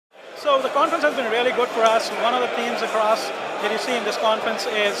So the conference has been really good for us. One of the themes across that you see in this conference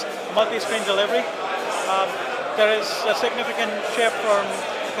is multi-screen delivery. There is a significant shift from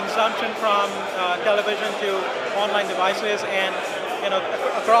consumption from television to online devices, and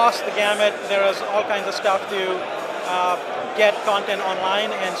across the gamut there is all kinds of stuff to get content online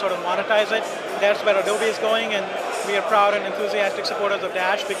and sort of monetize it. That's where Adobe is going, and we are proud and enthusiastic supporters of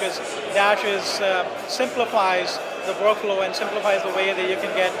Dash, because Dash simplifies the workflow and simplifies the way that you can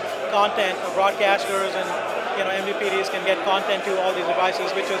get content. Broadcasters and MVPDs can get content to all these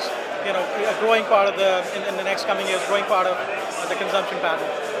devices, which is a growing part of in the next coming years, growing part of the consumption pattern.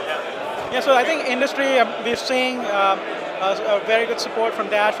 Yeah, so I think industry, we're seeing a very good support from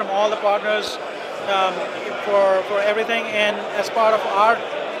Dash, from all the partners for everything, and as part of our,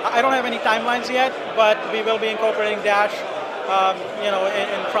 I don't have any timelines yet, but we will be incorporating Dash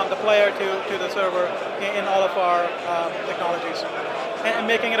from the player to the server in all of our technologies, and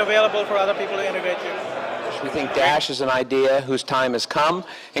making it available for other people to integrate to. We think Dash is an idea whose time has come,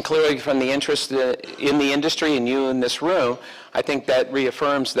 and clearly from the interest in the industry and you in this room, I think that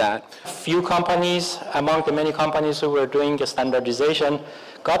reaffirms that. Few companies, among the many companies who were doing standardization,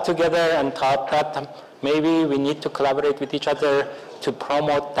 got together and thought that maybe we need to collaborate with each other to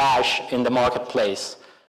promote Dash in the marketplace.